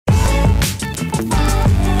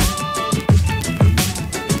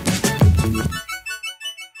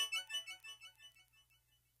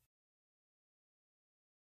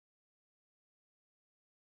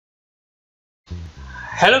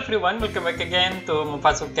Hello everyone, welcome back again to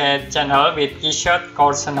Mufasuke channel with Keyshot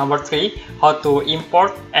course number 3, how to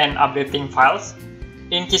import and updating files.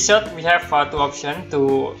 In Keyshot we have two options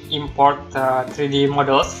to import 3D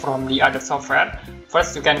models from the other software.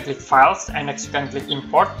 First you can click files and next you can click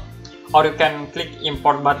import, or you can click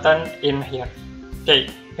import button in here. Okay,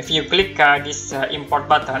 if you click this import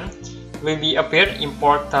button, will be appear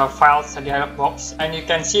import files dialog box, and you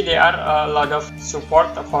can see there are a lot of support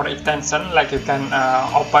for extension, like you can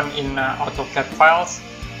open in AutoCAD files,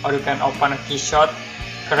 or you can open a Keyshot,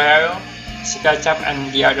 Creo, SketchUp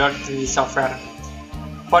and the other 3D software.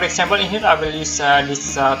 For example, in here I will use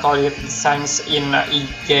this toilet designs in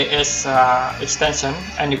EGS extension,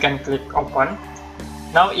 and you can click open.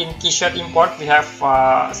 Now in Keyshot import we have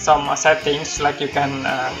some settings, like you can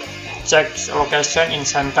check location in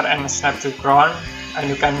center and snap to ground, and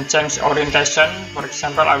you can change orientation. For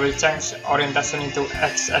example, I will change orientation into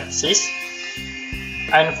x-axis.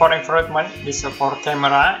 And for environment, this is for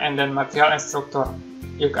camera, and then material and structure.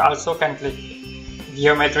 You also can click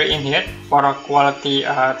geometry in here for a quality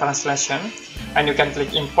translation, and you can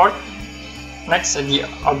click import. Next, the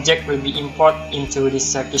object will be imported into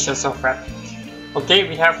this Keyshot software. Okay,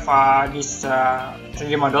 we have these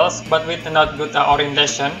 3D models, but with not good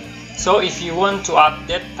orientation. So if you want to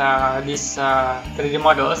update these 3D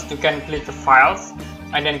models, you can click files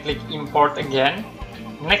and then click import again.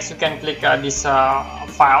 Next you can click these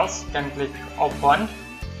files, you can click open,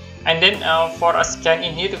 and then for a scan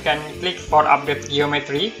in here you can click for update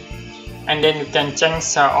geometry, and then you can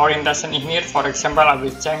change orientation in here. For example, I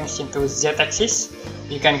will change into z-axis.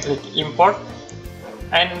 You can click import,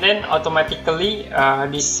 and then automatically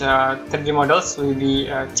these 3D models will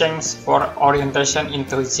be changed for orientation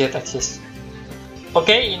into z-axis.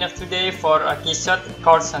 Okay, enough today for Keyshot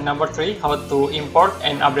course number 3, how to import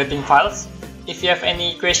and updating files. If you have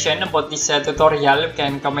any question about this tutorial, you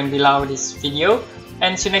can comment below this video,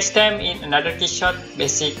 and see you next time in another Keyshot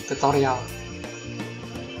basic tutorial.